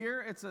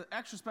Here, it's an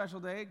extra special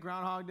day,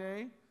 Groundhog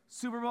Day,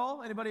 Super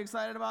Bowl. Anybody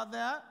excited about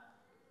that?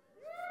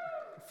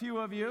 A few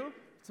of you,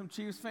 some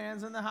Chiefs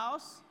fans in the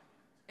house.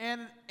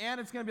 And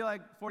it's going to be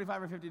like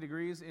 45 or 50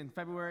 degrees in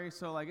February,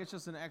 so like it's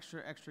just an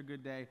extra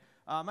good day.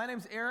 My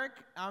name's Eric.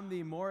 I'm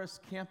the Morris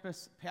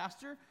campus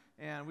pastor,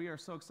 and we are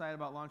so excited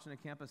about launching a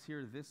campus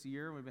here this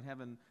year. We've been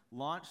having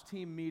launch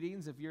team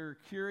meetings. If you're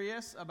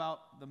curious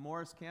about the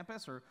Morris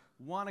campus or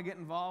want to get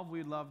involved,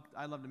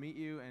 I'd love to meet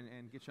you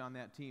and get you on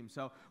that team.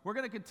 So we're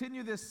going to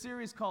continue this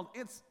series called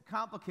It's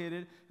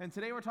Complicated, and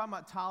today we're talking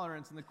about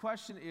tolerance, and the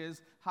question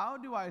is, how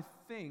do I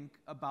think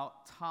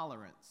about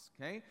tolerance?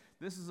 Okay,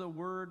 this is a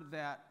word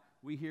that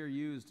we hear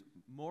used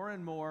more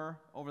and more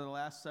over the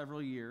last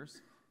several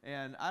years,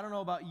 and I don't know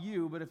about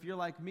you, but if you're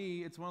like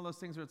me, it's one of those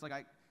things where it's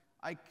like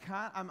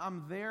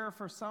I'm there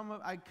for some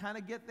of, I kind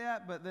of get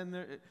that, but then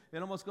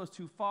it almost goes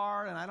too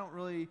far, and I don't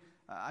really,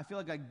 I feel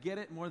like I get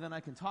it more than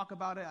I can talk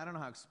about it. I don't know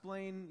how to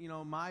explain,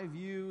 my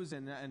views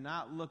and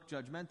not look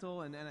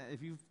judgmental, and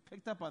if you've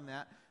picked up on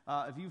that,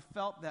 if you've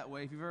felt that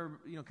way, if you've ever,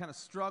 kind of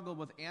struggled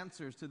with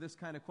answers to this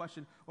kind of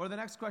question, or the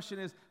next question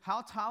is,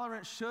 how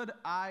tolerant should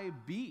I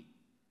be?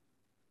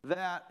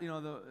 That,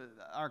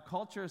 our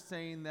culture is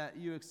saying that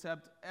you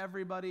accept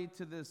everybody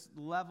to this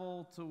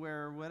level to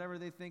where whatever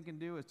they think and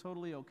do is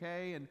totally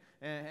okay.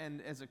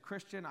 And as a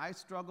Christian, I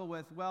struggle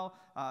with,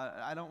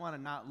 I don't want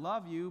to not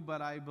love you,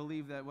 but I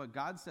believe that what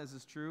God says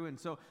is true. And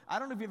so I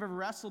don't know if you've ever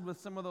wrestled with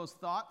some of those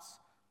thoughts,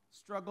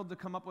 struggled to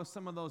come up with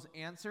some of those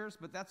answers,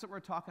 but that's what we're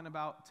talking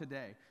about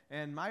today.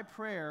 And my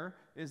prayer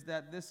is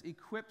that this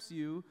equips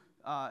you,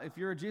 if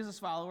you're a Jesus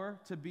follower,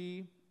 to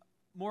be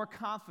more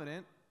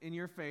confident in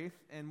your faith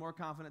and more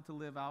confident to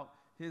live out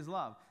his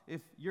love.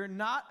 If you're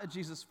not a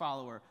Jesus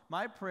follower,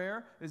 my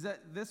prayer is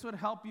that this would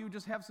help you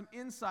just have some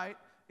insight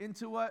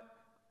into what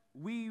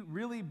we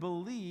really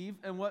believe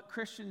and what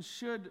Christians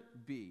should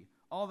be,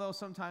 although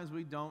sometimes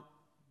we don't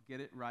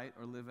get it right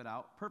or live it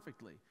out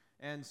perfectly.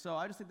 And so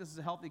I just think this is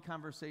a healthy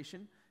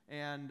conversation,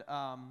 and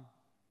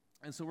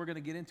so we're going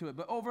to get into it.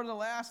 But over the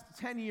last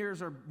 10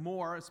 years or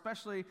more,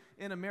 especially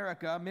in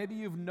America, maybe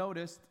you've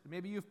noticed,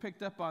 maybe you've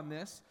picked up on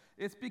this,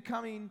 it's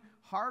becoming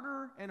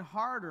harder and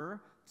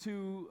harder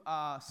to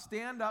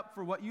stand up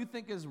for what you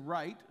think is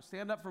right,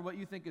 stand up for what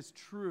you think is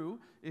true.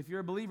 If you're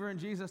a believer in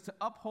Jesus, to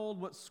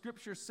uphold what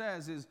Scripture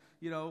says is,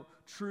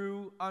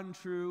 true,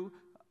 untrue,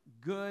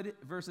 good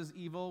versus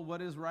evil,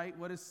 what is right,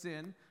 what is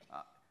sin.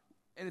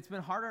 And it's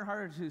been harder and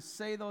harder to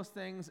say those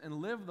things and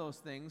live those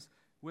things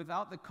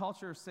without the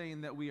culture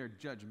saying that we are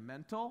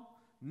judgmental,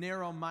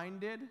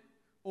 narrow-minded,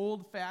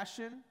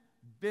 old-fashioned,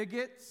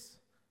 bigots,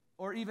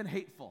 or even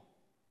hateful.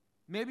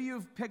 Maybe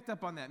you've picked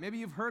up on that. Maybe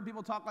you've heard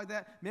people talk like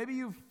that. Maybe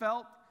you've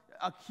felt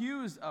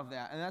accused of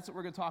that, and that's what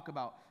we're going to talk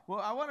about. Well,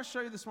 I want to show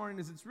you this morning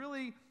is it's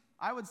really,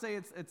 I would say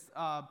it's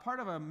part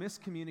of a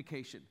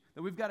miscommunication,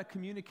 that we've got a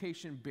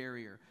communication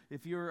barrier.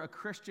 If you're a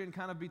Christian,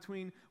 kind of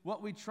between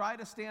what we try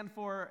to stand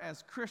for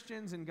as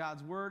Christians in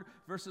God's Word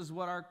versus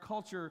what our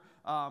culture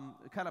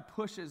kind of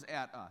pushes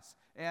at us.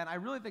 And I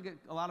really think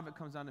a lot of it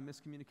comes down to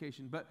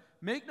miscommunication. But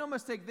make no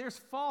mistake, there's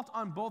fault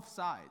on both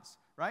sides,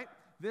 right?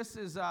 This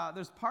is,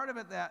 there's part of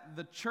it that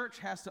the church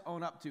has to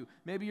own up to.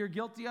 Maybe you're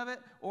guilty of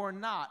it or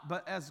not,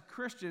 but as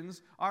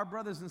Christians, our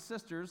brothers and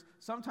sisters,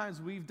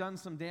 sometimes we've done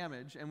some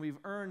damage and we've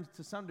earned,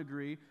 to some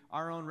degree,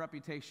 our own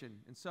reputation.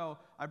 And so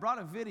I brought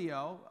a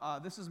video,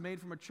 this is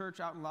made from a church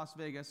out in Las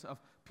Vegas,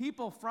 of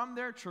people from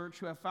their church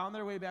who have found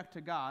their way back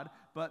to God,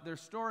 but their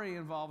story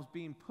involves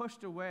being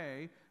pushed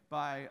away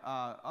by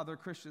other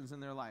Christians in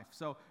their life.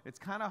 So it's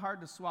kind of hard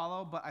to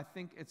swallow, but I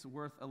think it's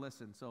worth a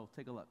listen. So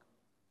take a look.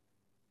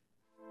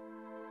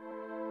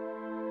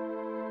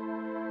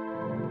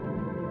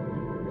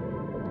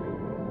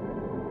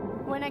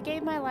 When I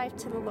gave my life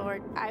to the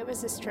Lord, I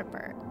was a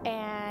stripper,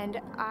 and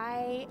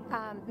I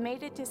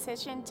made a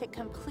decision to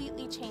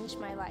completely change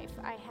my life.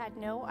 I had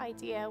no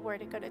idea where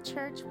to go to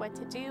church, what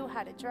to do,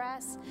 how to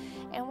dress,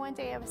 and one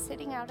day I was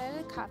sitting out at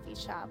a coffee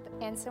shop,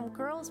 and some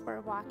girls were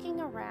walking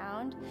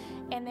around,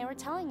 and they were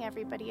telling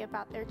everybody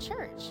about their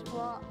church.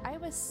 Well, I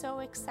was so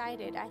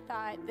excited. I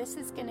thought, this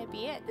is going to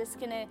be it. This is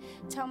going to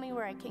tell me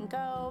where I can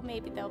go.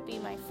 Maybe they'll be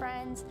my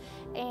friends.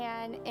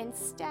 And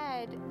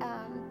instead,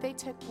 they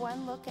took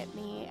one look at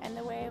me and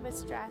the way I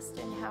was dressed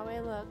and how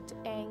I looked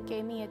and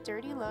gave me a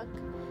dirty look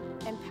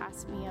and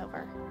passed me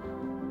over.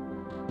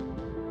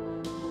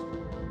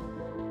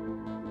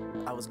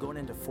 I was going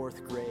into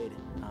 4th grade,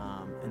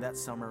 and that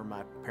summer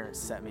my parents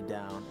sat me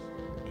down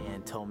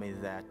and told me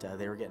that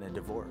they were getting a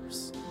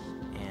divorce.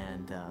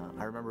 And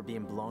I remember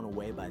being blown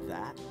away by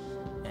that.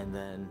 And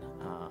then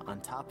on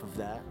top of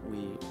that,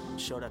 we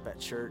showed up at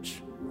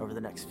church over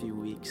the next few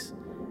weeks,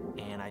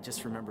 and I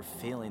just remember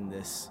feeling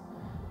this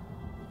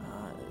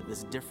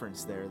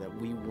difference there,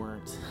 that we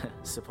weren't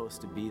supposed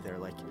to be there.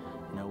 Like,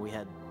 we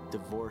had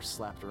divorce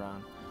slapped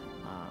around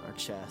our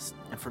chest.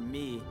 And for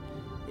me,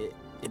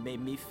 it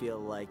made me feel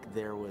like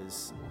there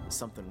was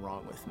something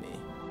wrong with me.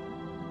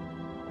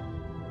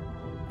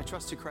 I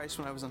trusted Christ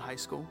when I was in high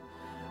school.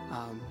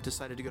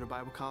 decided to go to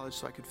Bible college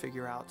so I could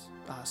figure out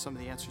some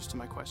of the answers to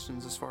my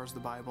questions as far as the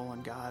Bible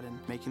and God and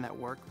making that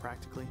work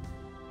practically.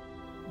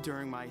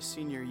 During my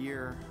senior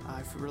year,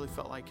 I really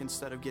felt like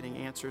instead of getting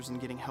answers and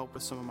getting help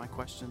with some of my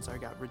questions, I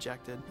got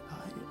rejected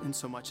in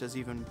so much as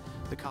even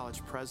the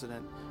college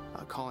president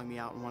calling me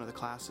out in one of the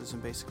classes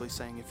and basically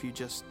saying, if you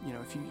just,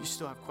 if you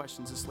still have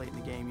questions this late in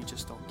the game, you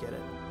just don't get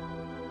it.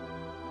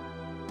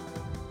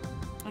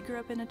 I grew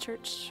up in a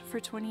church for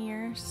 20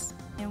 years,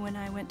 and when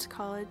I went to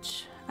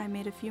college, I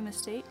made a few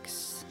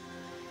mistakes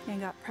and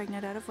got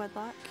pregnant out of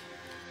wedlock.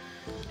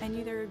 I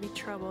knew there would be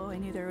trouble, I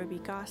knew there would be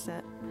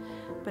gossip,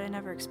 but I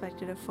never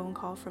expected a phone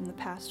call from the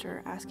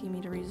pastor asking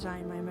me to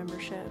resign my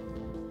membership.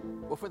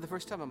 Well, for the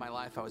first time in my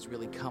life, I was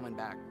really coming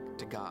back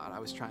to God. I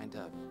was trying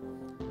to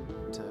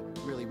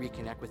really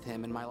reconnect with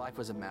Him, and my life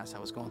was a mess. I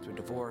was going through a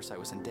divorce, I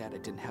was in debt, I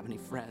didn't have any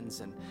friends,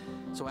 and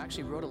so I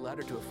actually wrote a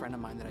letter to a friend of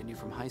mine that I knew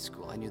from high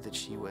school. I knew that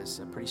she was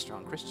a pretty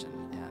strong Christian,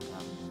 and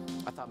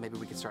I thought maybe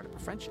we could start up a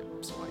friendship.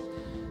 So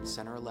I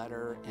sent her a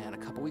letter, and a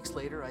couple weeks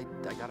later, I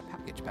got a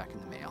package back in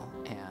the mail,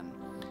 and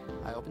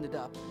I opened it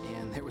up,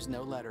 and there was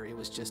no letter. It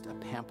was just a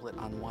pamphlet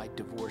on why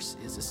divorce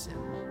is a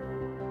sin.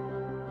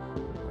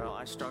 Well,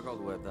 I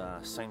struggled with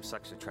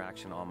same-sex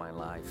attraction all my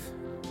life,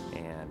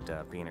 and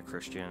being a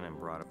Christian and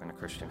brought up in a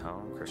Christian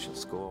home, Christian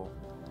school,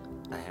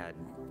 I had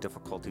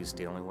difficulties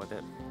dealing with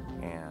it,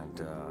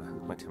 and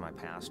went to my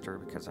pastor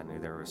because I knew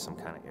there was some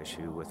kind of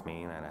issue with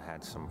me and I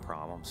had some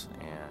problems,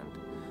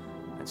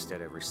 and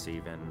instead of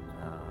receiving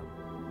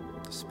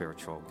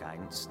spiritual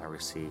guidance, I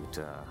received,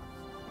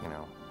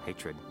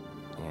 hatred,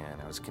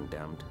 and I was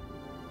condemned,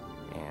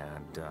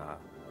 and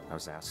I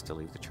was asked to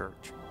leave the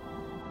church.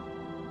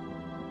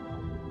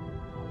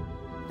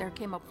 There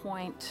came a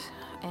point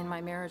in my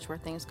marriage where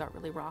things got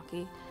really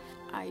rocky.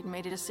 I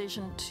made a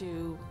decision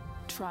to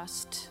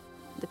trust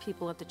the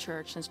people at the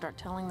church and start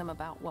telling them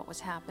about what was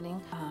happening.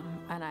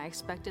 And I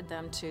expected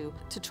them to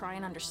try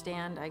and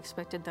understand. I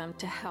expected them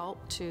to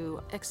help,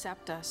 to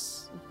accept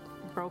us,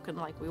 broken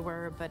like we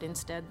were, but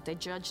instead they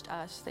judged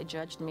us, they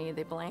judged me,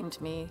 they blamed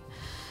me.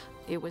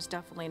 It was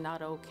definitely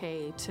not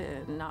okay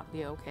to not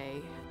be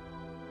okay.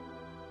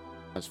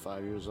 I was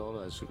 5 years old.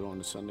 I was going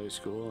to Sunday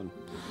school, and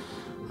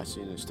I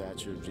seen a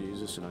statue of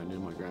Jesus, and I knew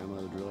my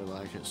grandmother would really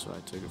like it, so I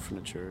took it from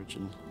the church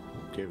and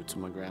gave it to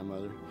my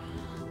grandmother.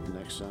 The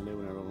next Sunday,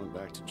 whenever I went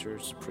back to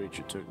church, the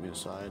preacher took me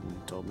aside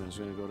and told me I was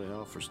going to go to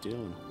hell for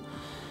stealing.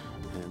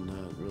 And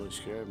it really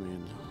scared me,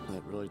 and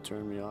that really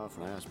turned me off.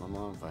 And I asked my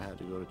mom if I had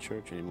to go to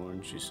church anymore,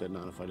 and she said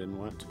not if I didn't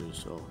want to.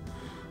 So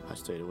I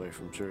stayed away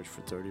from church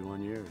for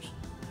 31 years,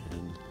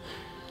 and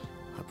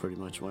I pretty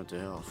much went to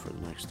hell for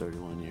the next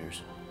 31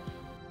 years.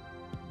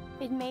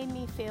 It made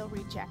me feel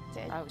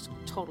rejected. I was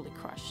totally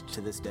crushed.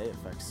 To this day,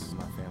 affects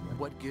my family.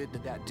 What good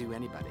did that do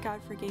anybody?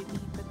 God forgave me,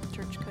 but the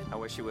church couldn't. I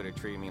wish you would have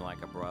treated me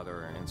like a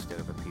brother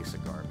instead of a piece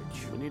of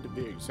garbage. We need to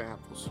be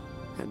examples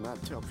and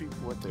not tell people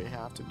what they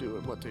have to do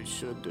and what they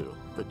should do,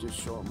 but just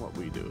show them what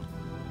we do.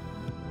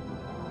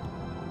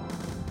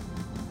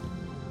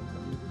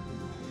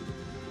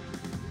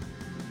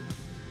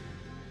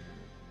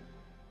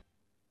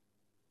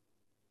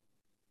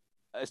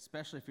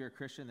 Especially if you're a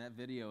Christian, that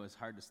video is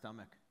hard to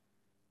stomach.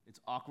 It's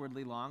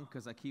awkwardly long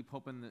because I keep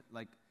hoping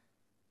that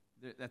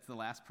that's the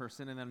last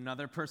person, and then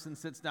another person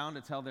sits down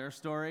to tell their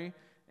story,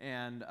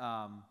 and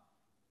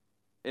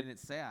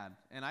it's sad.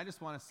 And I just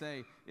want to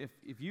say,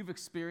 if you've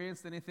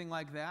experienced anything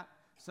like that,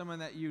 someone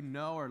that you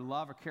know or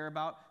love or care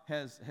about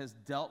has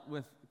dealt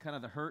with kind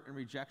of the hurt and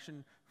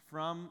rejection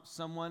from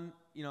someone,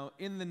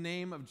 in the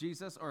name of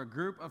Jesus, or a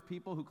group of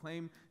people who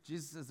claim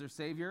Jesus as their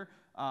Savior,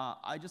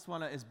 I just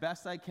want to, as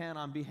best I can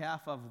on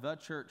behalf of the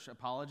church,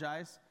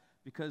 apologize,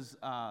 because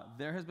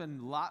there has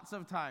been lots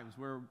of times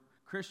where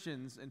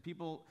Christians and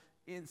people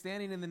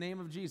standing in the name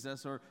of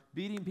Jesus or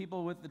beating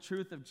people with the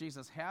truth of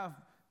Jesus have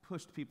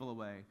pushed people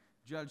away,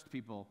 judged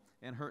people,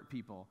 and hurt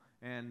people.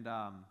 And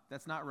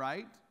that's not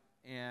right.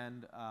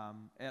 And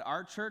at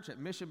our church, at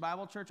Mission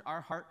Bible Church,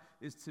 our heart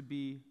is to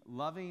be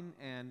loving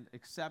and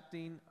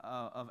accepting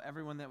of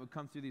everyone that would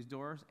come through these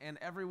doors and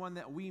everyone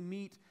that we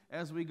meet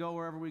as we go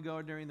wherever we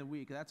go during the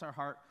week. That's our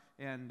heart,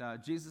 and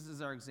Jesus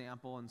is our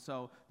example. And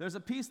so there's a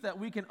piece that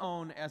we can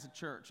own as a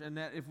church, and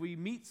that if we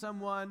meet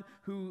someone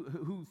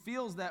who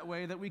feels that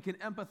way, that we can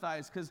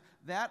empathize, because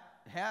that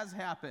has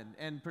happened,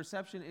 and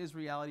perception is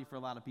reality for a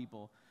lot of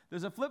people.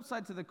 There's a flip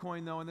side to the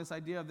coin, though, in this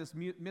idea of this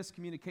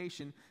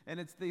miscommunication, and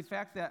it's the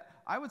fact that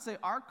I would say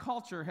our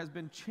culture has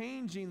been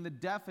changing the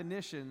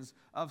definitions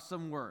of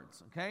some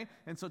words, okay?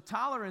 And so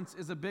tolerance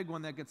is a big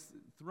one that gets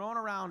thrown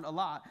around a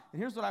lot.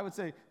 And here's what I would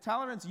say.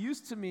 Tolerance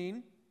used to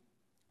mean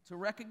to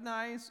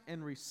recognize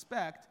and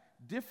respect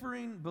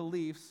differing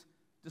beliefs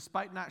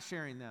despite not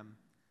sharing them.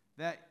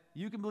 That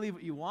you can believe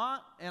what you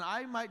want, and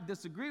I might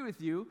disagree with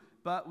you,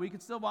 but we can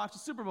still watch the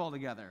Super Bowl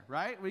together,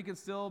 right? We can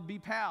still be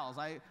pals.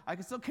 I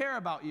can still care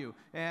about you,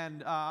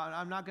 and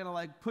I'm not going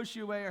to push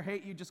you away or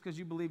hate you just because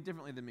you believe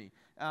differently than me.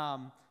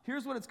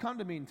 Here's what it's come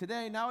to mean.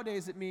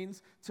 Nowadays, it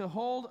means to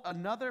hold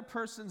another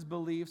person's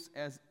beliefs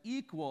as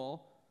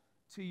equal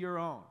to your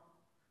own.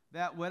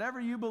 That whatever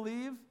you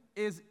believe,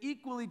 is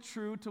equally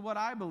true to what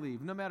I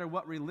believe, no matter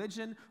what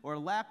religion or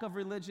lack of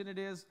religion it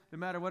is, no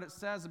matter what it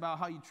says about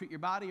how you treat your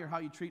body or how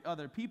you treat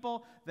other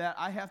people, that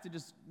I have to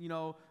just,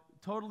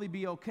 totally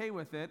be okay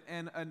with it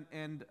and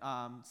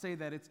say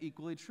that it's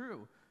equally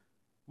true,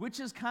 which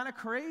is kind of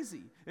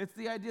crazy. It's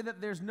the idea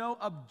that there's no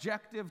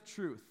objective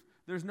truth.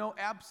 There's no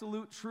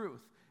absolute truth.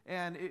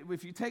 And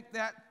if you take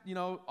that,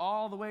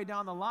 all the way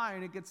down the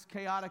line, it gets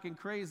chaotic and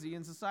crazy,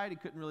 and society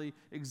couldn't really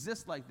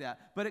exist like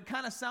that. But it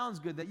kind of sounds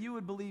good that you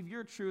would believe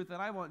your truth,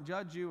 and I won't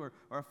judge you or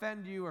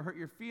offend you or hurt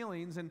your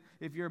feelings. And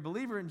if you're a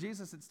believer in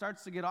Jesus, it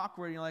starts to get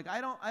awkward, and you're like,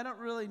 I don't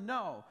really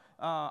know.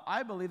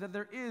 I believe that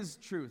there is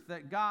truth,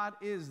 that God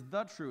is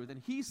the truth,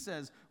 and He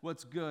says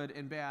what's good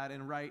and bad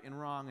and right and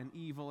wrong and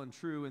evil and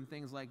true and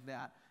things like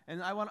that.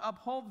 And I want to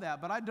uphold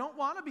that, but I don't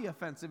want to be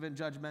offensive and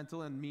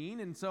judgmental and mean,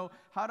 and so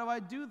how do I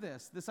do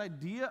this? This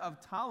idea of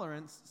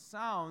tolerance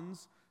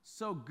sounds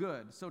so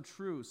good, so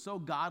true, so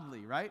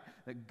godly, right?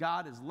 That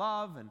God is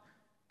love, and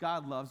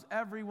God loves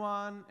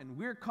everyone, and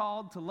we're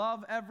called to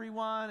love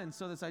everyone, and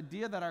so this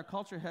idea that our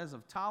culture has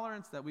of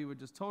tolerance, that we would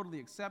just totally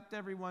accept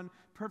everyone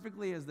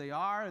perfectly as they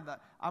are,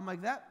 that I'm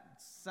like, that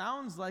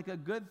sounds like a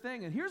good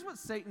thing. And here's what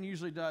Satan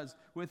usually does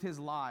with his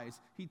lies.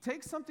 He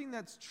takes something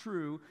that's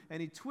true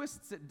and he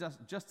twists it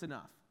just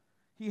enough.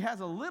 He has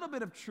a little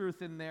bit of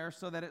truth in there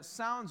so that it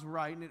sounds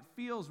right and it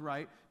feels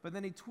right, but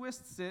then he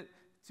twists it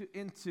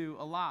into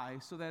a lie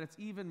so that it's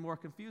even more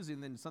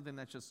confusing than something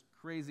that's just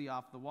crazy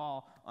off the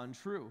wall,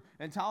 untrue.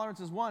 And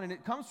tolerance is one, and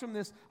it comes from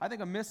this, I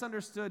think, a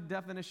misunderstood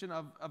definition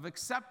of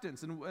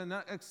acceptance. And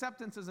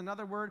acceptance is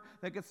another word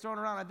that gets thrown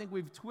around. I think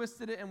we've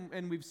twisted it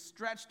and we've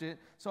stretched it.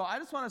 So I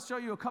just want to show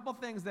you a couple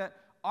things that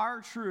are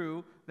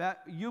true that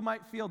you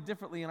might feel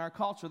differently in our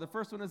culture. The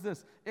first one is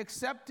this: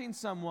 accepting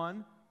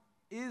someone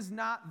is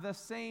not the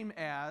same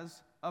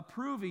as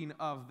approving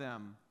of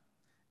them.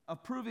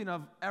 Approving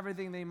of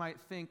everything they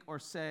might think or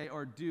say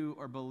or do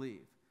or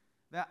believe.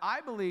 That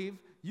I believe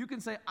you can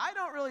say, I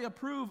don't really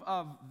approve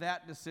of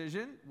that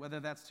decision, whether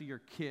that's to your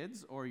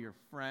kids or your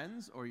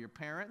friends or your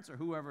parents or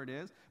whoever it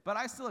is, but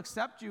I still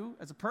accept you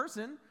as a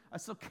person. I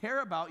still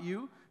care about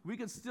you. We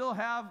can still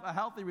have a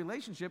healthy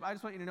relationship. I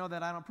just want you to know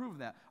that I don't approve of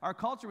that. Our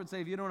culture would say,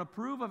 if you don't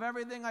approve of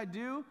everything I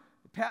do,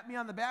 pat me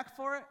on the back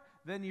for it,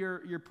 then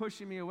you're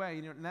pushing me away,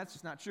 and that's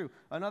just not true.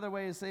 Another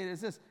way to say it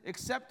is this: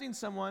 accepting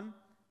someone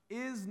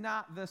is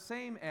not the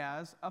same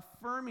as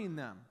affirming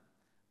them.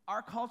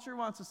 Our culture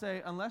wants to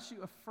say, unless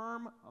you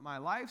affirm my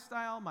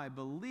lifestyle, my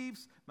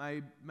beliefs,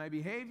 my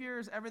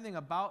behaviors, everything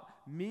about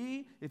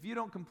me, if you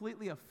don't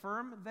completely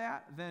affirm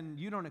that, then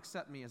you don't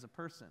accept me as a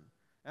person.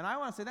 And I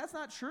want to say that's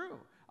not true.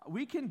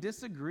 We can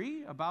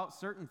disagree about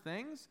certain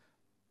things,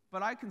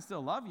 but I can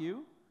still love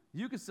you.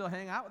 You can still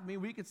hang out with me.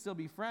 We could still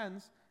be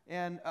friends.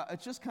 And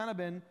it's just kind of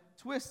been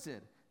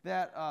twisted,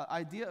 that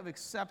idea of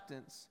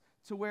acceptance,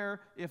 to where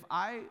if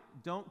I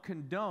don't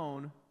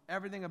condone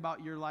everything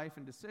about your life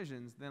and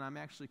decisions, then I'm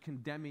actually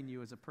condemning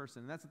you as a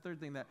person. And that's the third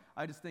thing that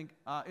I just think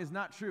is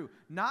not true.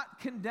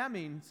 Not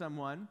condemning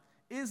someone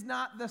is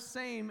not the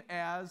same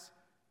as,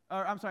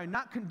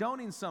 not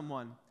condoning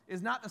someone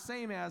is not the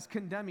same as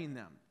condemning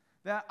them.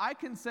 That I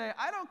can say,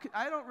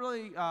 I don't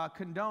really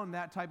condone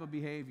that type of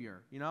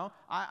behavior,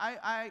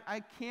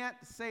 I can't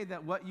say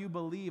that what you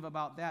believe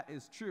about that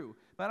is true.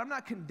 But I'm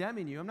not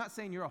condemning you. I'm not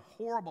saying you're a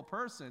horrible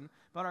person,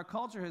 but our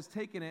culture has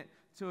taken it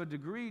to a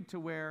degree to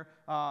where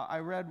I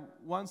read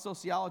one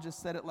sociologist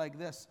said it like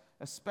this,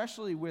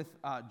 especially with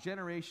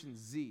Generation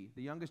Z,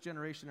 the youngest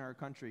generation in our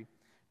country: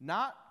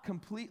 not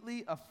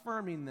completely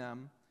affirming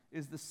them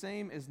is the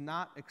same as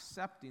not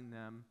accepting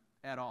them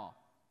at all.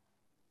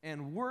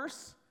 And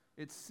worse,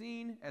 it's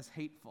seen as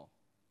hateful.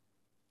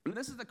 And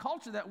this is the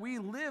culture that we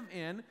live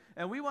in,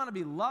 and we want to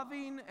be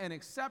loving and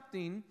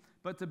accepting,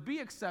 but to be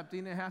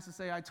accepting, it has to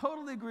say, I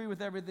totally agree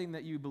with everything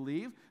that you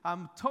believe.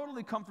 I'm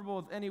totally comfortable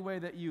with any way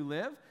that you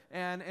live,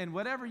 and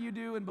whatever you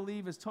do and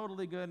believe is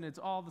totally good, and it's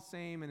all the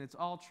same, and it's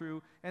all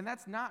true, and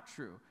that's not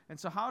true. And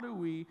so how do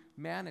we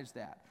manage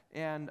that?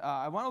 And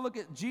I want to look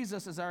at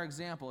Jesus as our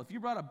example. If you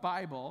brought a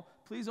Bible,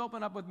 please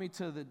open up with me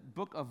to the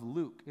book of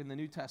Luke in the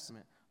New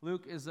Testament.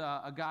 Luke is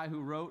a guy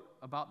who wrote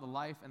about the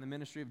life and the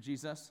ministry of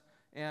Jesus.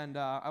 And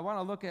I want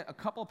to look at a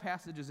couple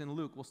passages in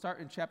Luke. We'll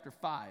start in chapter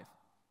 5.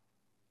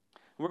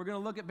 We're going to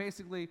look at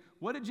basically,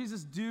 what did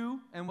Jesus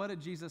do and what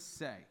did Jesus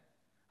say?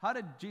 How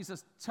did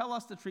Jesus tell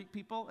us to treat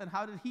people, and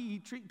how did he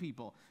treat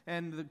people?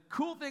 And the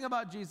cool thing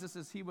about Jesus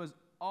is he was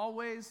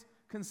always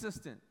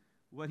consistent.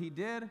 What he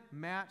did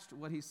matched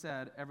what he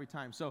said every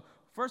time. So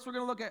first we're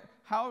going to look at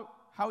how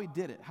he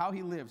did it, how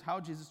he lived, how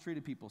Jesus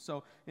treated people.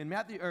 So in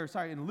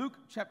Luke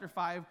chapter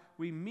 5,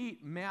 we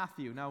meet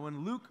Matthew. Now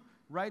when Luke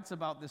writes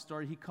about this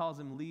story, he calls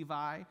him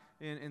Levi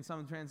in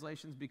some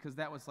translations, because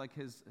that was like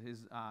his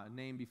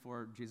name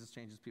before Jesus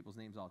changes people's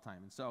names all the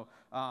time. And so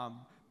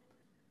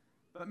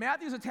But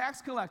Matthew's a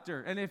tax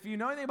collector, and if you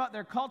know anything about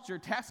their culture,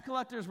 tax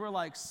collectors were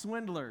like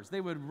swindlers. They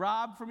would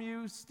rob from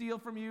you, steal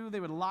from you, they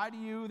would lie to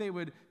you, they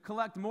would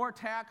collect more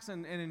tax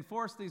and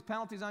enforce these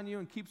penalties on you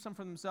and keep some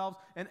for themselves.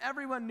 And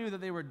everyone knew that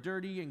they were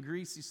dirty and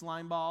greasy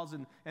slime balls,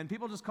 and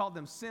people just called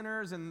them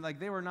sinners, and like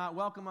they were not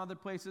welcome other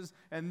places.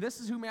 And this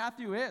is who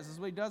Matthew is. This is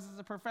what he does as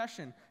a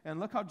profession. And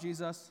look how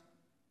Jesus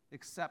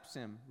accepts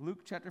him. Luke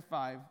chapter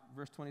 5,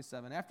 verse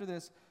 27. After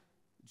this,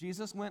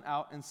 Jesus went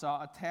out and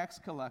saw a tax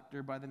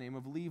collector by the name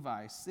of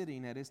Levi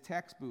sitting at his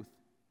tax booth.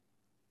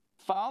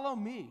 "Follow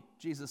me,"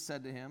 Jesus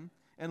said to him.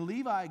 And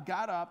Levi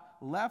got up,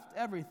 left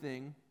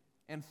everything,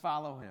 and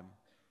followed him.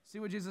 See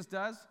what Jesus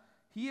does?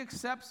 He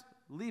accepts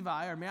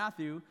Levi, or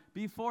Matthew,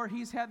 before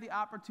he's had the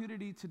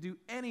opportunity to do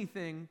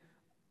anything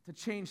to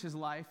change his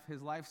life,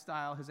 his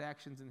lifestyle, his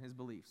actions, and his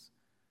beliefs.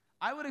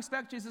 I would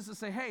expect Jesus to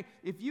say, hey,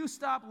 if you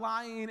stop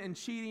lying and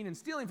cheating and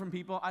stealing from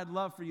people, I'd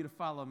love for you to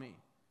follow me.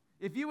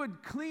 If you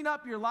would clean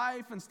up your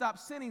life and stop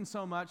sinning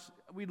so much,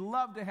 we'd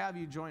love to have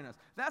you join us.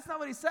 That's not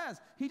what he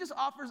says. He just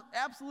offers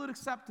absolute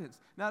acceptance.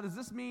 Now, does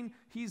this mean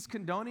he's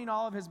condoning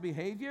all of his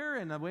behavior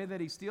and the way that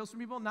he steals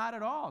from people? Not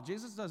at all.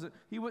 Jesus doesn't.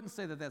 He wouldn't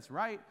say that that's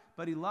right,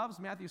 but he loves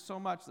Matthew so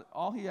much that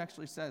all he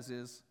actually says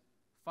is,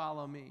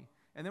 follow me.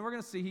 And then we're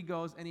going to see he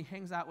goes and he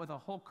hangs out with a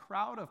whole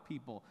crowd of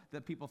people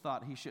that people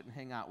thought he shouldn't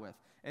hang out with.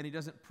 And he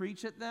doesn't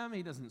preach at them.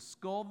 He doesn't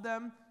scold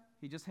them.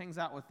 He just hangs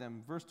out with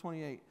them. Verse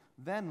 28.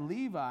 Then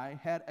Levi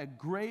had a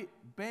great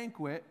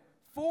banquet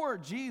for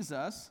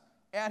Jesus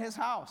at his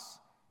house,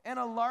 and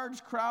a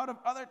large crowd of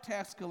other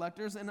tax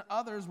collectors and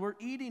others were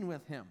eating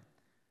with him.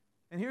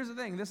 And here's the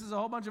thing, this is a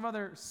whole bunch of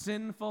other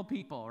sinful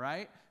people,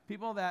 right?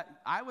 People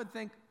that I would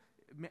think,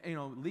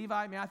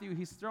 Levi, Matthew,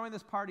 he's throwing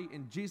this party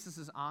in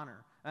Jesus'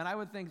 honor. And I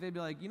would think they'd be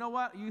like, you know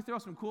what, you throw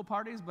some cool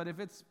parties, but if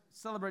it's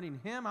celebrating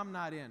him, I'm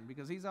not in,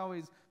 because he's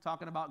always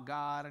talking about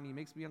God, and he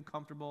makes me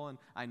uncomfortable, and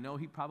I know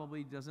he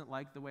probably doesn't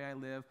like the way I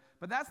live.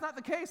 But that's not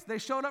the case. They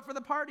showed up for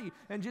the party,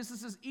 and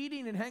Jesus is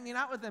eating and hanging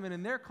out with them, and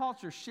in their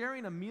culture,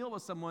 sharing a meal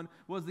with someone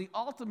was the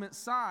ultimate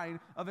sign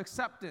of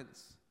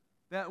acceptance.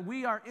 That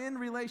we are in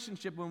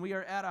relationship when we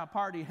are at a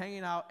party,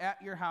 hanging out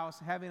at your house,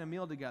 having a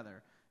meal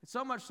together.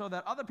 So much so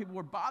that other people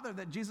were bothered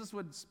that Jesus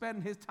would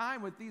spend his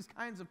time with these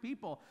kinds of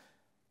people.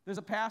 There's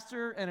a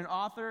pastor and an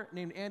author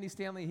named Andy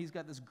Stanley. He's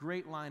got this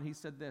great line. He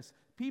said this: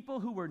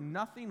 people who were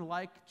nothing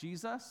like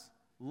Jesus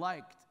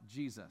liked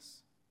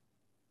Jesus.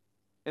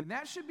 And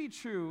that should be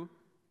true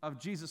of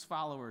Jesus'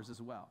 followers as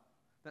well.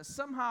 That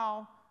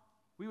somehow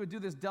we would do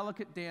this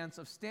delicate dance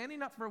of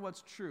standing up for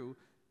what's true,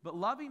 but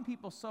loving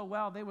people so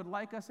well they would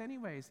like us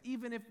anyways,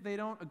 even if they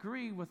don't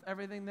agree with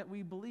everything that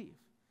we believe.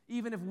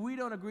 Even if we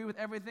don't agree with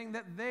everything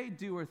that they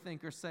do or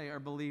think or say or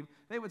believe,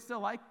 they would still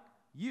like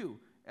you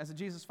as a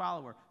Jesus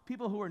follower.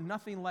 People who are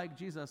nothing like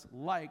Jesus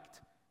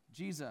liked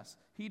Jesus.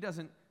 He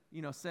doesn't,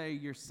 say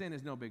your sin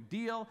is no big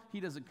deal. He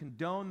doesn't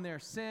condone their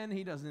sin.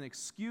 He doesn't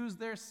excuse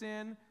their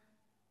sin.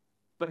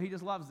 But he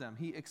just loves them.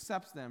 He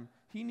accepts them.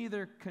 He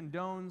neither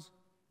condones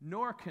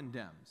nor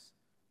condemns.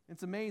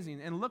 It's amazing.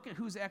 And look at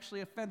who's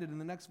actually offended in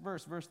the next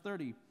verse, verse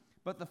 30.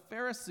 But the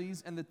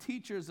Pharisees and the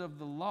teachers of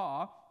the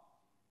law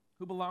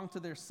who belonged to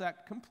their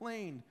sect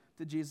complained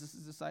to Jesus'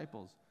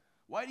 disciples.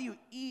 Why do you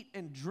eat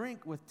and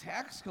drink with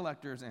tax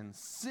collectors and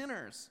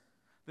sinners?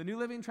 The New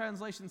Living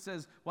Translation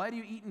says, why do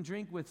you eat and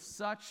drink with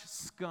such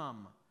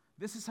scum?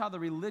 This is how the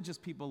religious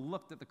people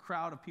looked at the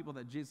crowd of people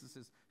that Jesus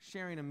is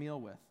sharing a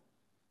meal with.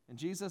 And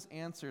Jesus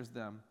answers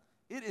them,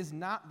 it is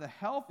not the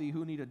healthy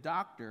who need a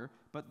doctor,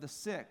 but the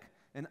sick.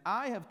 And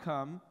I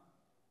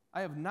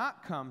have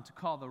not come to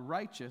call the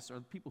righteous, or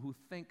the people who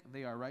think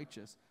they are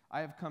righteous.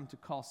 I have come to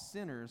call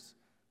sinners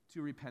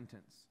to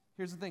repentance.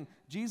 Here's the thing.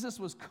 Jesus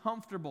was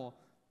comfortable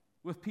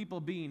with people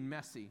being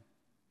messy.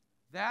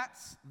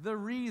 That's the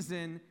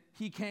reason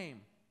he came.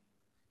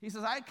 He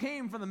says, I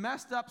came for the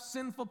messed up,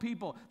 sinful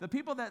people. The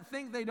people that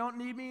think they don't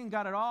need me and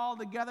got it all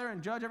together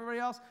and judge everybody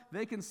else,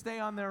 they can stay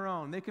on their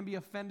own. They can be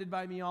offended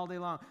by me all day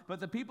long. But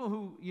the people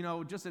who,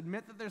 just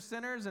admit that they're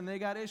sinners and they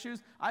got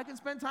issues, I can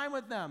spend time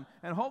with them.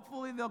 And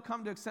hopefully they'll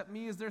come to accept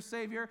me as their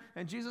Savior.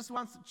 And Jesus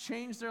wants to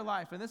change their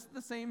life. And this is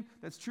the same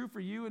that's true for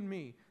you and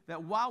me.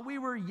 That while we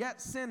were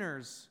yet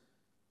sinners,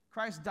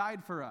 Christ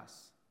died for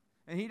us.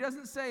 And he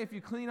doesn't say if you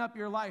clean up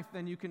your life,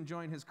 then you can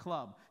join his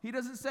club. He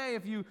doesn't say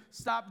if you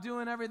stop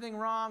doing everything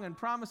wrong and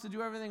promise to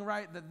do everything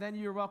right, that then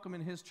you're welcome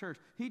in his church.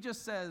 He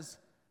just says,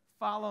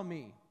 follow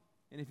me.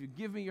 And if you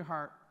give me your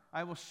heart,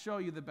 I will show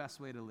you the best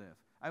way to live.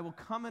 I will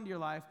come into your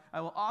life.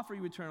 I will offer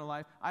you eternal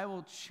life. I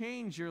will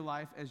change your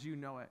life as you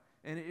know it.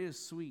 And it is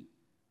sweet.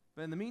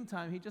 But in the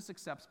meantime, he just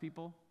accepts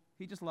people.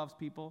 He just loves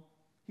people.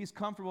 He's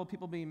comfortable with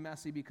people being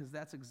messy because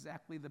that's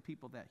exactly the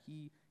people that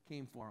he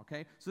came for,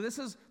 okay? So this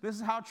is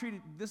how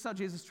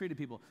Jesus treated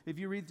people. If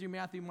you read through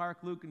Matthew, Mark,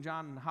 Luke, and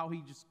John, and how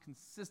he just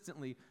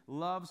consistently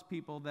loves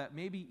people that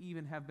maybe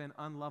even have been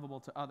unlovable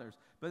to others.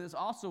 But it's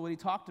also what he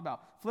talked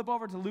about. Flip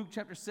over to Luke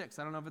chapter 6.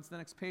 I don't know if it's the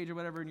next page or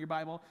whatever in your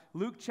Bible.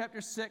 Luke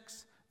chapter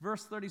 6,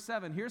 verse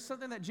 37. Here's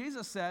something that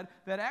Jesus said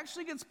that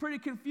actually gets pretty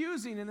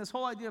confusing in this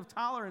whole idea of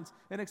tolerance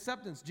and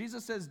acceptance.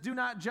 Jesus says, do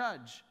not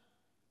judge.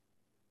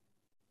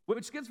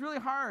 which gets really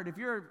hard if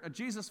you're a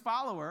Jesus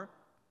follower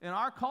in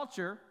our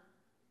culture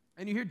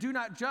and you hear do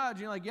not judge,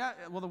 and you're like, yeah,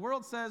 well, the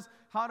world says,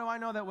 how do I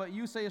know that what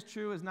you say is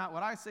true is not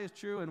what I say is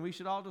true, and we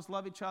should all just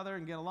love each other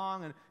and get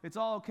along, and it's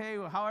all okay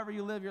however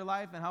you live your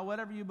life and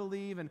whatever you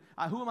believe, and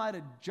who am I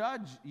to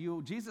judge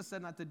you? Jesus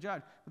said not to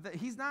judge. But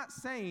he's not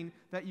saying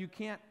that you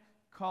can't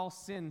call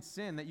sin,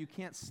 that you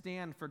can't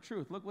stand for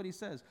truth. Look what he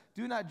says.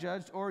 Do not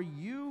judge, or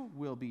you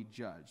will be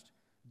judged.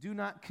 Do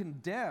not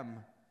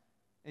condemn,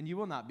 and you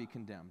will not be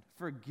condemned.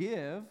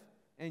 Forgive,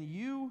 and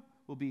you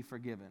will be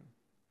forgiven.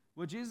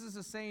 What Jesus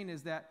is saying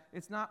is that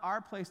it's not our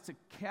place to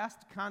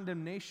cast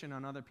condemnation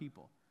on other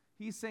people.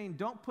 He's saying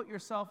don't put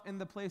yourself in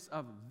the place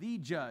of the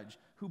judge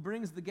who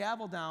brings the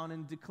gavel down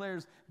and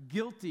declares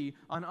guilty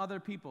on other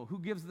people, who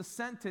gives the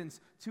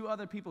sentence to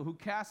other people, who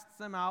casts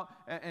them out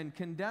and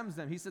condemns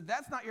them. He said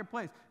that's not your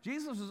place.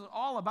 Jesus is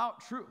all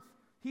about truth.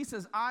 He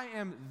says, I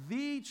am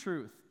the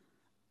truth.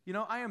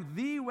 I am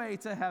the way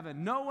to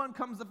heaven. No one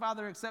comes to the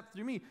Father except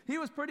through me. He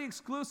was pretty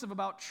exclusive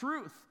about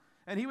truth.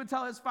 And he would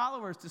tell his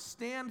followers to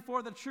stand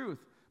for the truth,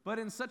 but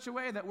in such a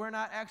way that we're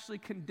not actually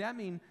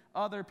condemning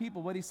other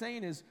people. What he's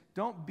saying is,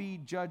 don't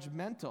be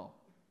judgmental.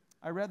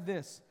 I read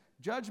this.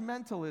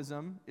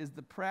 Judgmentalism is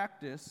the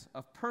practice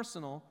of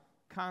personal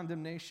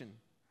condemnation.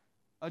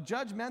 A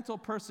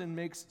judgmental person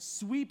makes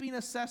sweeping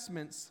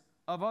assessments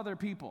of other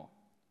people.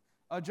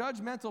 A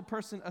judgmental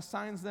person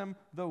assigns them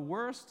the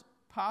worst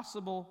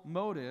possible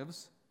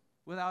motives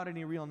without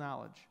any real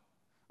knowledge.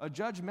 A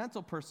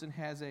judgmental person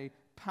has a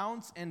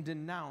pounce and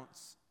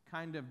denounce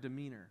kind of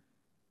demeanor.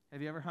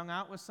 Have you ever hung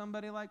out with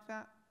somebody like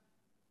that?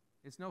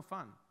 It's no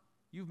fun.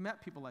 You've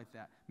met people like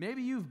that.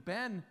 Maybe you've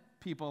been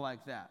people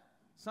like that.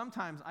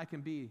 Sometimes I can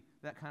be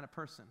that kind of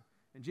person.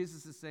 And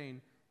Jesus is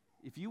saying,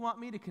 if you want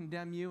me to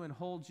condemn you and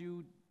hold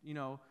you,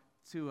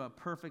 to a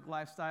perfect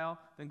lifestyle,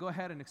 then go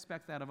ahead and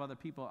expect that of other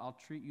people. I'll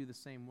treat you the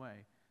same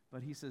way.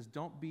 But he says,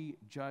 don't be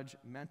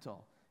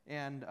judgmental.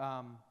 And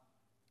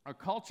our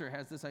culture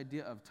has this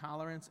idea of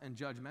tolerance and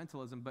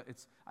judgmentalism, but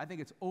I think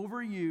it's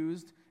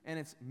overused and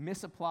it's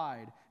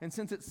misapplied. And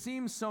since it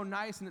seems so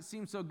nice and it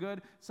seems so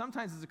good,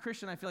 sometimes as a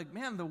Christian I feel like,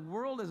 man, the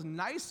world is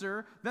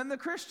nicer than the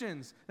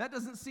Christians. That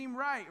doesn't seem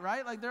right?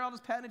 Like they're all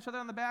just patting each other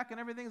on the back and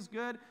everything's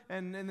good,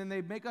 and then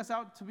they make us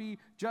out to be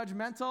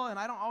judgmental, and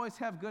I don't always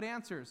have good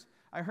answers.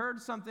 I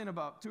heard something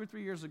about 2 or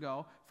 3 years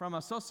ago from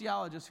a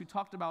sociologist who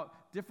talked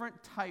about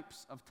different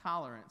types of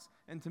tolerance.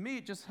 And to me,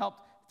 it just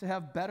helped to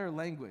have better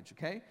language,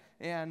 okay?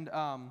 And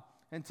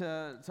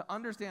to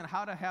understand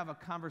how to have a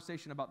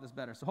conversation about this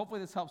better. So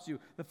hopefully this helps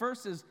you. The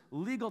first is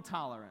legal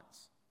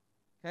tolerance,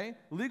 okay?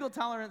 Legal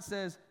tolerance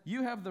says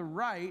you have the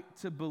right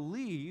to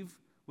believe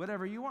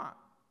whatever you want,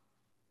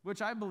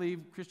 which I believe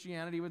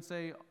Christianity would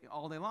say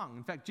all day long.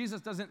 In fact,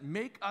 Jesus doesn't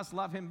make us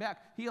love him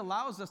back. He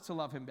allows us to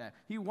love him back.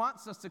 He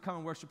wants us to come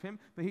and worship him,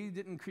 but he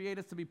didn't create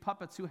us to be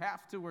puppets who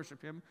have to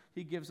worship him.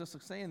 He gives us a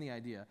say in the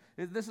idea.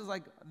 This is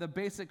like the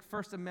basic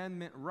First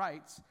Amendment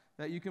rights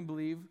that you can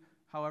believe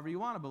however you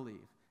want to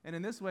believe. And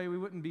in this way, we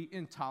wouldn't be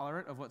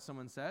intolerant of what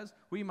someone says.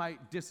 We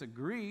might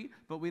disagree,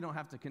 but we don't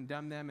have to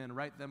condemn them and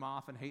write them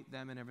off and hate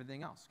them and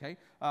everything else, okay?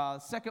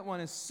 Second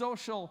one is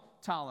social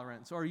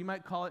tolerance, or you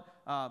might call it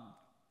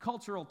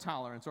cultural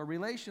tolerance or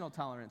relational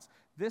tolerance.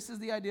 This is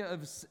the idea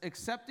of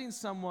accepting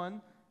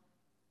someone,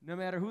 no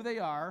matter who they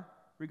are,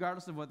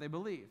 regardless of what they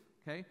believe,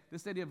 okay?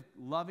 This idea of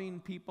loving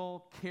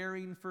people,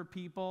 caring for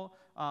people,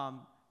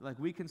 like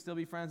we can still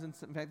be friends.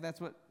 In fact, that's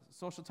what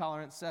social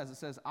tolerance says. It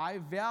says, I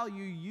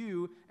value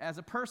you as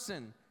a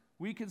person.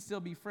 We can still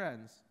be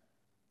friends,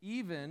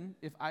 even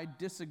if I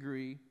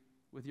disagree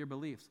with your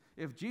beliefs.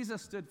 If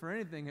Jesus stood for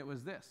anything, it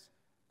was this,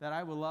 that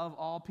I will love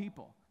all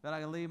people, that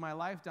I lay my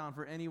life down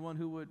for anyone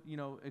who would,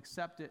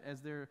 accept it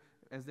as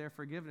their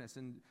forgiveness.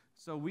 And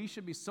so we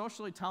should be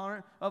socially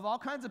tolerant of all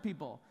kinds of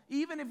people,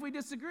 even if we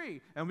disagree.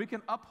 And we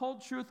can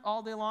uphold truth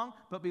all day long,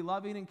 but be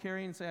loving and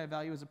caring and say I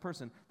value as a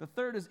person. The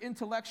third is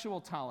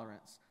intellectual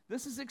tolerance.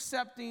 This is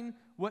accepting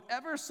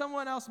whatever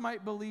someone else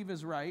might believe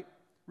is right,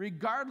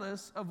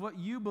 regardless of what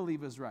you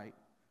believe is right.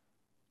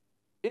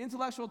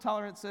 Intellectual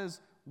tolerance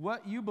says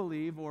what you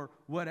believe or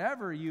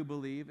whatever you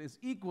believe is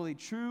equally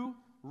true,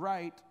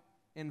 right,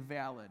 and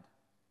valid.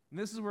 And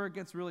this is where it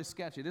gets really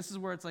sketchy. This is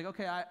where it's like,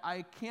 okay,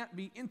 I can't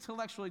be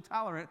intellectually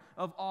tolerant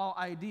of all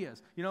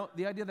ideas.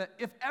 The idea that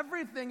if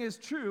everything is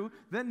true,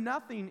 then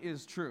nothing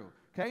is true.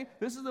 Okay?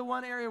 This is the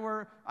one area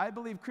where I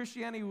believe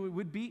Christianity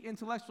would be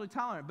intellectually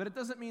tolerant, but it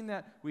doesn't mean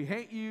that we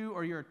hate you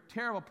or you're a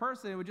terrible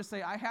person. It would just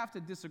say, I have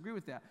to disagree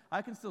with that.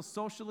 I can still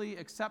socially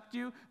accept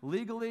you.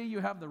 Legally, you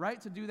have the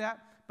right to do that,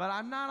 but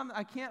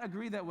I can't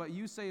agree that what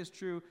you say is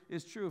true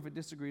if it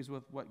disagrees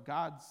with what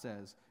God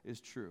says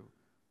is true.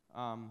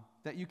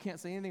 That you can't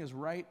say anything is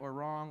right or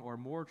wrong or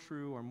more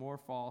true or more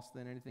false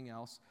than anything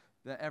else,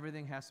 that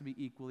everything has to be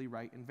equally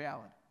right and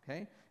valid.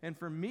 Okay? And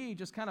for me,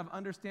 just kind of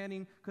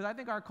understanding, because I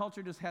think our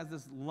culture just has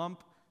this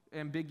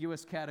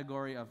ambiguous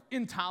category of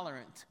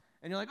intolerant.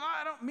 And you're like, oh,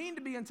 I don't mean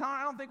to be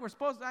intolerant. I don't think we're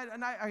supposed to.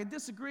 I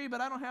disagree,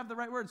 but I don't have the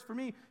right words. For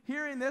me,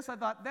 hearing this, I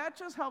thought, that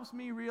just helps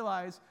me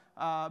realize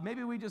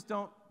maybe we just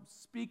don't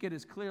speak it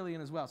as clearly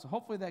and as well. So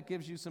hopefully that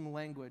gives you some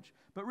language.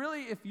 But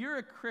really, if you're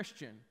a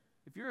Christian,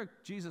 if you're a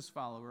Jesus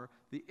follower,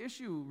 the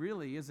issue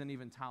really isn't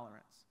even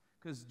tolerance.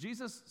 Because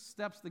Jesus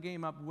steps the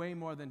game up way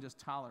more than just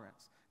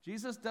tolerance.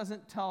 Jesus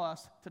doesn't tell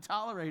us to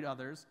tolerate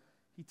others.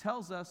 He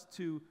tells us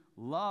to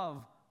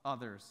love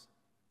others,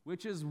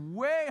 which is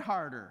way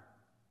harder,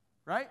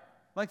 right?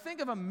 Like,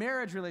 think of a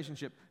marriage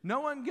relationship.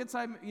 No one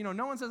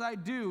says I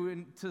do,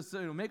 and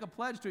to make a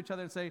pledge to each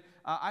other and say,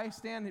 I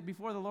stand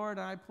before the Lord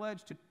and I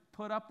pledge to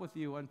put up with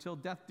you until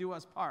death do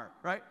us part,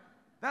 right?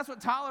 That's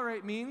what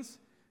tolerate means.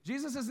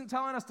 Jesus isn't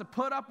telling us to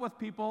put up with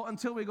people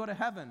until we go to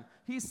heaven.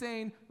 He's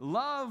saying,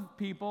 love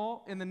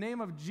people in the name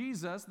of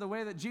Jesus, the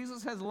way that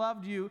Jesus has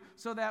loved you,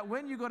 so that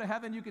when you go to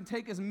heaven, you can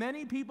take as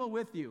many people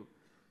with you.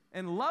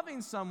 And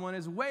loving someone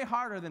is way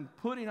harder than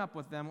putting up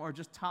with them or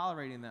just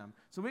tolerating them.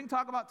 So we can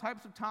talk about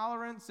types of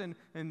tolerance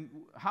and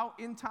how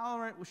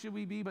intolerant should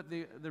we be, but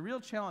the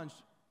real challenge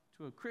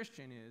to a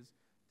Christian is,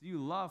 do you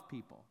love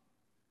people?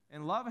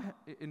 And love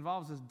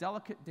involves this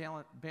delicate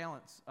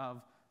balance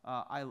of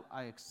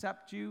I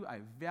accept you, I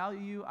value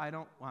you, I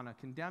don't want to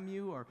condemn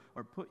you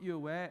or put you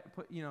away,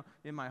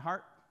 in my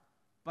heart,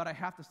 but I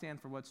have to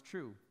stand for what's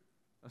true.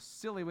 A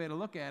silly way to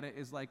look at it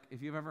is like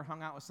if you've ever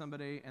hung out with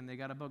somebody and they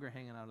got a booger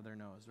hanging out of their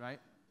nose, right?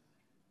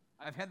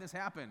 I've had this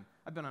happen.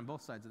 I've been on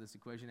both sides of this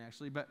equation,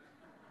 actually,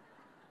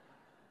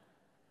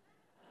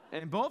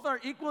 and both are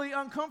equally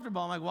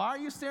uncomfortable. I'm like, why are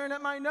you staring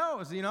at my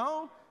nose,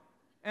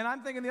 And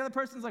I'm thinking the other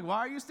person's like, why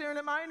are you staring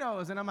at my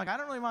nose? And I'm like, I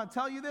don't really want to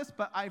tell you this,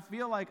 but I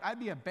feel like I'd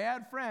be a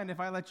bad friend if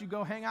I let you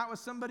go hang out with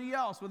somebody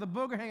else with a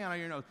booger hanging out of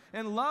your nose.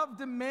 And love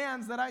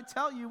demands that I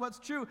tell you what's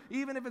true,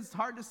 even if it's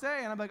hard to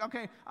say. And I'm like,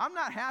 okay, I'm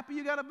not happy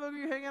you got a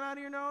booger hanging out of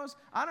your nose.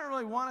 I don't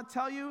really want to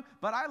tell you,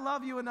 but I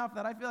love you enough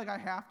that I feel like I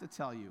have to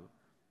tell you.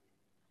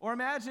 Or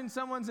imagine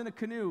someone's in a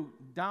canoe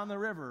down the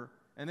river,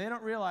 and they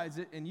don't realize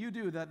it, and you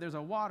do, that there's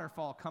a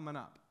waterfall coming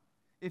up.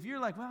 If you're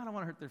like, well, I don't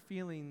want to hurt their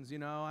feelings,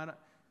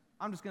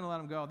 I'm just going to let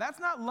them go. That's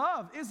not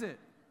love, is it?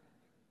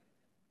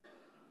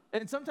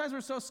 And sometimes we're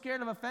so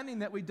scared of offending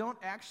that we don't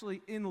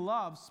actually, in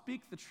love,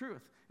 speak the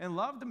truth. And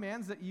love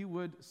demands that you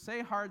would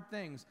say hard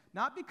things,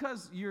 not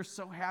because you're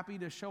so happy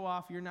to show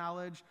off your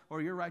knowledge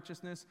or your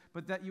righteousness,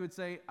 but that you would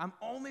say, I'm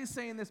only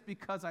saying this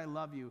because I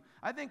love you.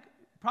 I think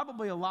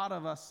probably a lot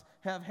of us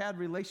have had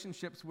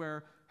relationships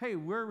where, hey,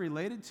 we're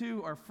related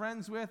to or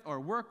friends with or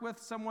work with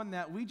someone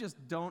that we just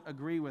don't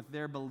agree with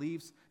their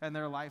beliefs and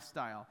their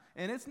lifestyle.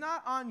 And it's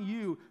not on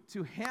you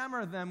to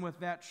hammer them with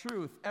that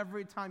truth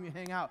every time you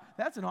hang out.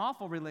 That's an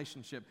awful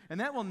relationship, and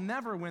that will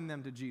never win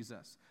them to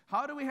Jesus.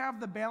 How do we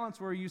have the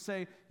balance where you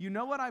say, you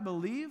know what I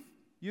believe,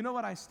 you know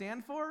what I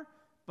stand for,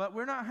 but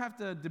we're not have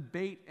to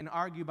debate and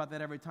argue about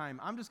that every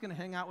time. I'm just going to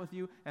hang out with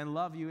you and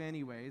love you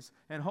anyways,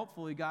 and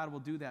hopefully God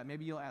will do that.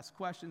 Maybe you'll ask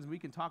questions, and we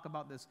can talk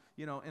about this,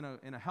 in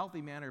a healthy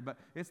manner, but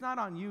it's not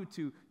on you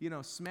to,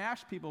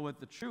 smash people with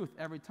the truth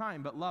every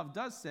time, but love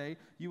does say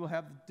you will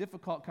have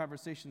difficult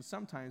conversations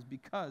sometimes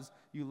because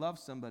you love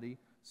somebody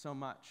so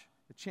much.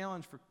 The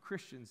challenge for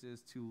Christians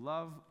is to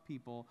love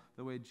people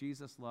the way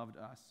Jesus loved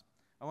us.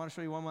 I want to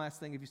show you one last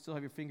thing. If you still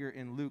have your finger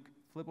in Luke,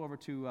 flip over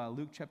to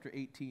Luke chapter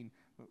 18.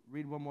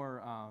 Read one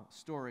more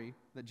story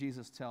that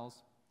Jesus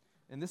tells.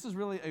 And this is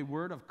really a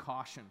word of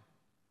caution.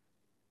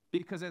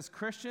 Because as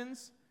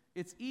Christians,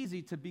 it's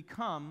easy to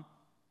become,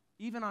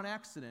 even on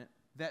accident,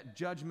 that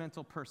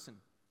judgmental person.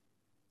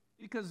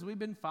 Because we've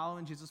been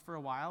following Jesus for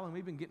a while, and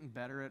we've been getting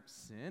better at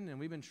sin, and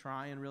we've been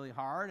trying really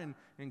hard,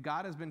 and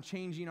God has been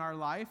changing our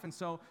life. And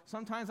so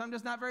sometimes I'm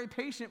just not very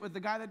patient with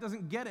the guy that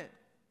doesn't get it.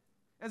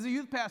 As a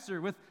youth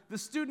pastor, with the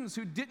students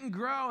who didn't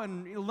grow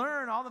and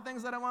learn all the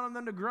things that I wanted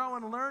them to grow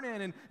and learn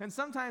in, and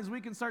sometimes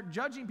we can start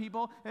judging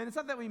people, and it's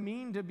not that we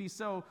mean to be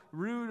so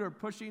rude or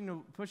pushing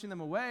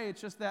them away, it's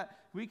just that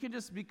we can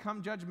just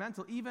become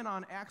judgmental, even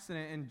on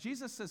accident, and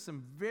Jesus says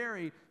some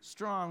very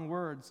strong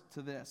words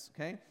to this,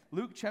 okay?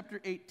 Luke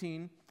chapter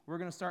 18, we're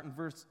going to start in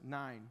verse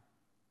 9.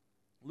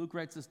 Luke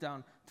writes this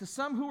down. To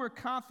some who were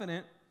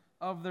confident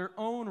of their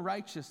own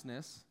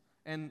righteousness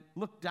and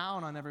looked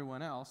down on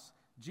everyone else,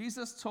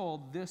 Jesus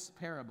told this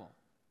parable.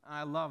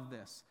 I love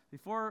this.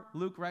 Before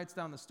Luke writes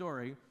down the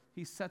story,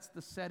 he sets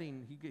the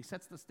setting, he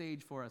sets the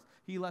stage for us.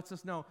 He lets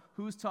us know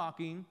who's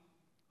talking,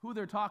 who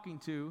they're talking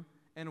to,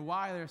 and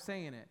why they're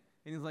saying it.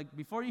 And he's like,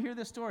 before you hear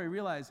this story,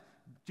 realize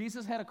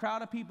Jesus had a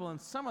crowd of people,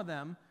 and some of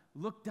them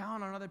looked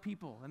down on other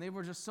people, and they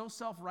were just so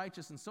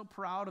self-righteous and so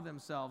proud of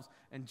themselves,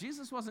 and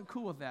Jesus wasn't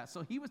cool with that.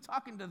 So he was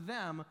talking to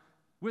them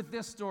with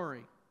this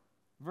story.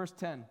 Verse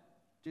 10,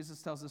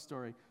 Jesus tells this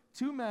story.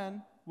 2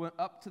 men went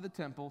up to the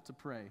temple to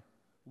pray.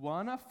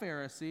 One a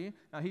Pharisee.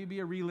 Now he'd be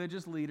a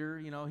religious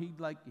leader.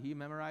 He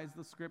memorized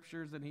the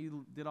scriptures and he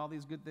did all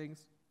these good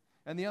things.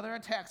 And the other a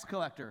tax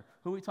collector,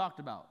 who we talked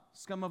about.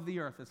 Scum of the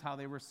earth is how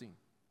they were seen.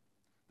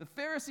 The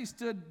Pharisee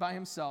stood by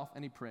himself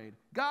and he prayed,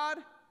 God,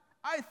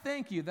 I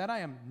thank you that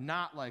I am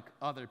not like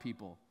other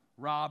people,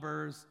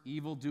 robbers,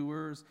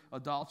 evildoers,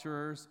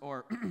 adulterers,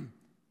 or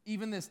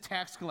even this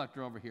tax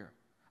collector over here.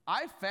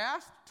 I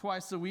fast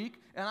twice a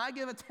week, and I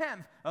give a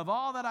tenth of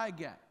all that I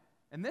get.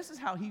 And this is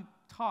how he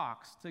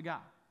talks to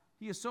God.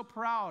 He is so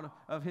proud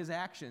of his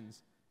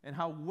actions and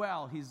how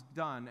well he's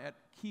done at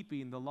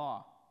keeping the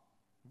law.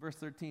 Verse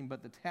 13,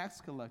 but the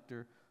tax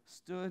collector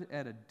stood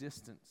at a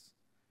distance.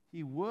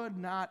 He would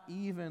not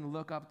even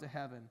look up to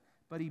heaven,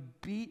 but he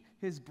beat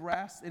his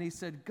breast and he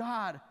said,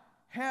 God,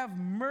 have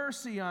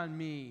mercy on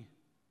me,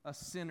 a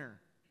sinner.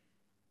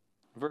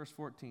 Verse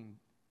 14,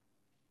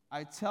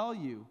 I tell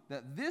you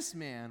that this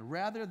man,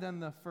 rather than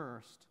the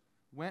first,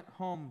 went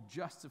home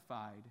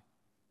justified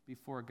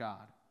before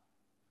God.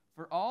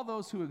 For all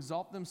those who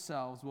exalt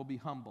themselves will be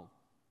humbled,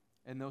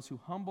 and those who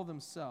humble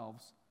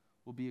themselves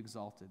will be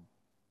exalted.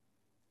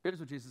 Here's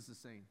what Jesus is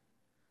saying.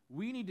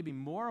 We need to be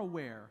more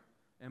aware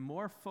and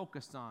more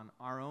focused on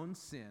our own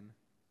sin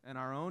and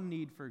our own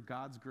need for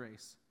God's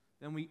grace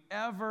than we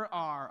ever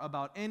are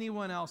about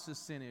anyone else's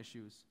sin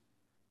issues.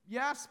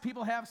 Yes,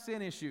 people have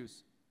sin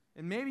issues,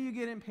 and maybe you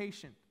get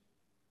impatient,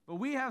 but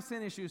we have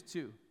sin issues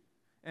too,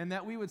 and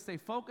that we would stay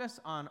focused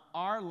on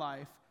our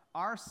life,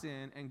 our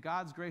sin, and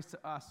God's grace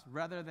to us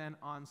rather than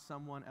on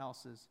someone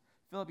else's.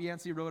 Philip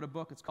Yancey wrote a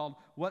book. It's called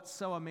What's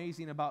So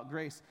Amazing About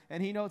Grace,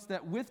 and he notes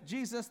that with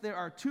Jesus, there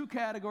are two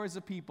categories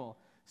of people,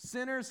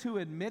 sinners who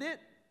admit it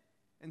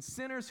and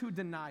sinners who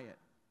deny it.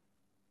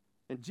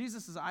 And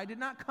Jesus says, I did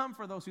not come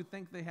for those who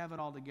think they have it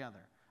all together.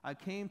 I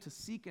came to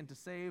seek and to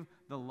save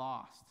the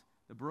lost,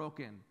 the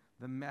broken,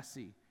 the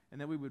messy,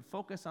 and that we would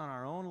focus on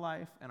our own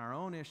life and our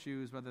own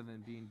issues rather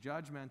than being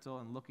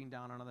judgmental and looking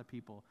down on other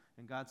people.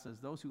 And God says,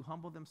 those who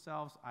humble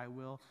themselves, I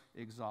will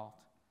exalt.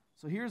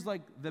 So here's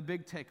like the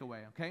big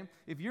takeaway, okay?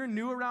 If you're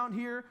new around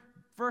here,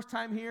 first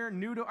time here,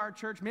 new to our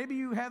church, maybe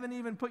you haven't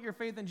even put your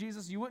faith in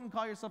Jesus, you wouldn't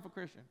call yourself a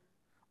Christian.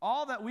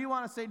 All that we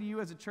want to say to you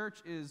as a church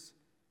is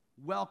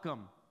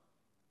welcome.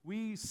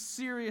 We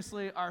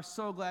seriously are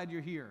so glad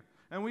you're here.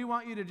 And we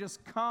want you to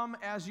just come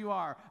as you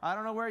are. I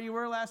don't know where you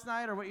were last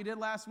night or what you did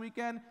last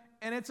weekend,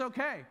 and it's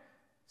okay.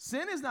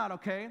 Sin is not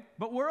okay,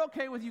 but we're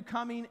okay with you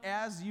coming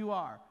as you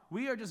are.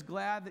 We are just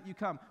glad that you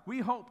come. We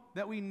hope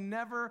that we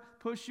never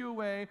push you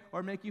away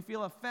or make you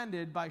feel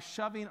offended by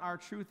shoving our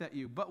truth at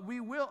you. But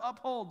we will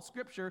uphold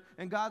Scripture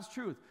and God's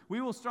truth.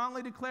 We will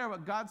strongly declare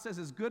what God says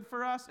is good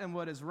for us and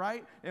what is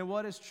right and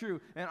what is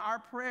true. And our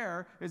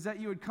prayer is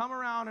that you would come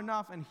around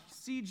enough and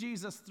see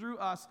Jesus through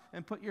us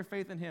and put your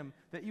faith in him,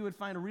 that you would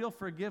find real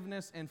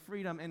forgiveness and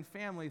freedom and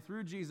family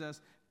through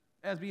Jesus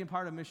as being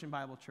part of Mission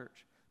Bible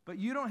Church. But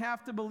you don't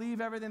have to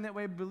believe everything that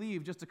we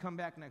believe just to come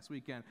back next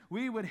weekend.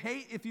 We would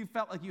hate if you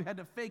felt like you had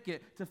to fake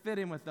it to fit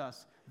in with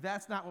us.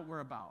 That's not what we're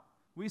about.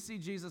 We see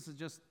Jesus as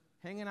just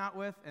hanging out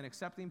with and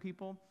accepting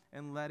people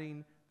and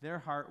letting their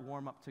heart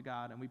warm up to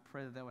God, and we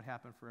pray that that would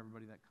happen for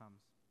everybody that comes.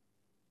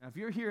 Now, if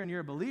you're here and you're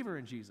a believer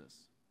in Jesus,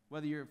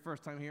 whether you're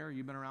first time here or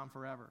you've been around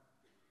forever,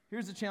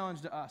 here's the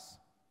challenge to us,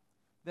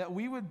 that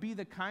we would be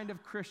the kind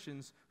of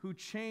Christians who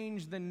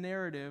change the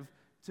narrative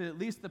to at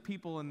least the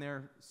people in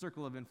their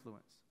circle of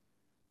influence.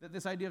 That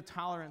this idea of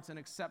tolerance and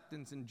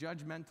acceptance and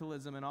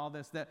judgmentalism and all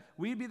this, that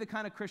we'd be the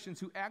kind of Christians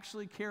who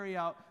actually carry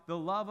out the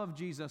love of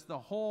Jesus, the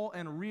whole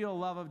and real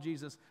love of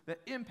Jesus that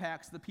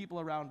impacts the people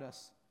around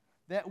us.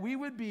 That we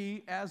would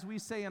be, as we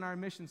say in our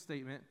mission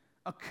statement,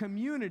 a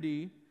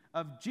community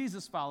of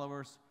Jesus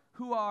followers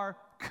who are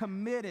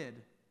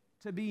committed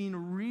to being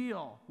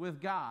real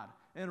with God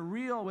and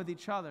real with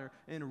each other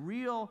and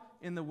real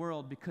in the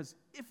world. Because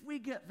if we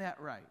get that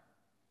right,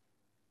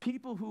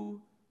 people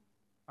who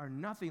are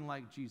nothing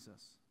like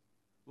Jesus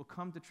will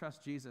come to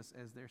trust Jesus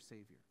as their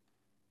Savior.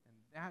 And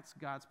that's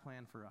God's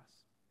plan for us.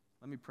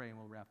 Let me pray and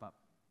we'll wrap up.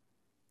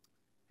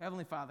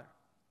 Heavenly Father,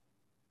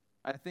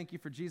 I thank you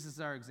for Jesus as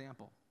our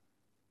example,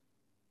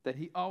 that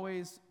he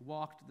always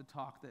walked the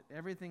talk, that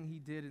everything he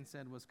did and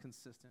said was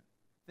consistent.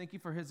 Thank you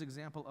for his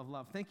example of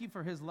love. Thank you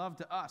for his love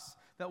to us,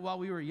 that while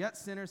we were yet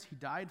sinners, he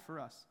died for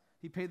us.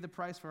 He paid the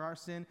price for our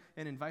sin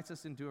and invites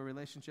us into a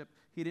relationship.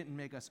 He didn't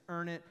make us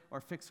earn it or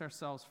fix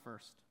ourselves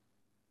first.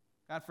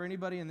 God, for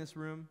anybody in this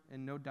room,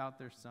 and no doubt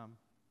there's some,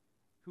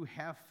 who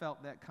have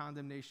felt that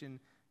condemnation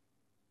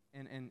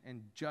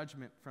and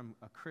judgment from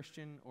a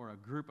Christian or a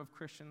group of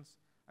Christians,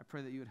 I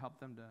pray that you would help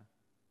them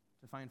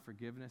to find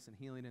forgiveness and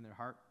healing in their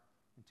heart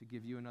and to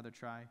give you another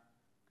try.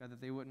 God,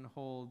 that they wouldn't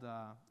hold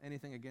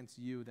anything against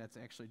you that's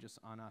actually just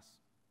on us.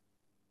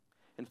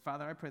 And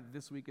Father, I pray that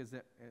this week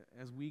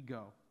as we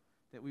go,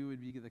 that we would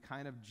be the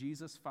kind of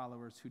Jesus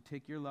followers who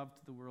take your love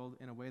to the world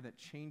in a way that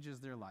changes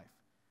their life.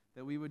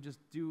 That we would just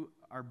do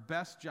our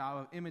best job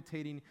of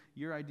imitating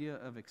your idea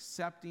of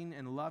accepting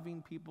and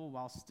loving people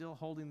while still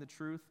holding the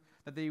truth,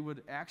 that they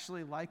would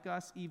actually like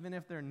us even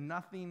if they're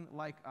nothing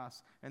like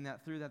us, and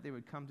that through that they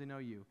would come to know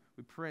you.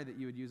 We pray that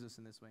you would use us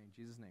in this way. In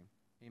Jesus' name,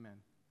 amen.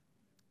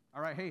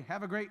 All right, hey,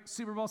 have a great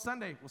Super Bowl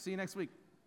Sunday. We'll see you next week.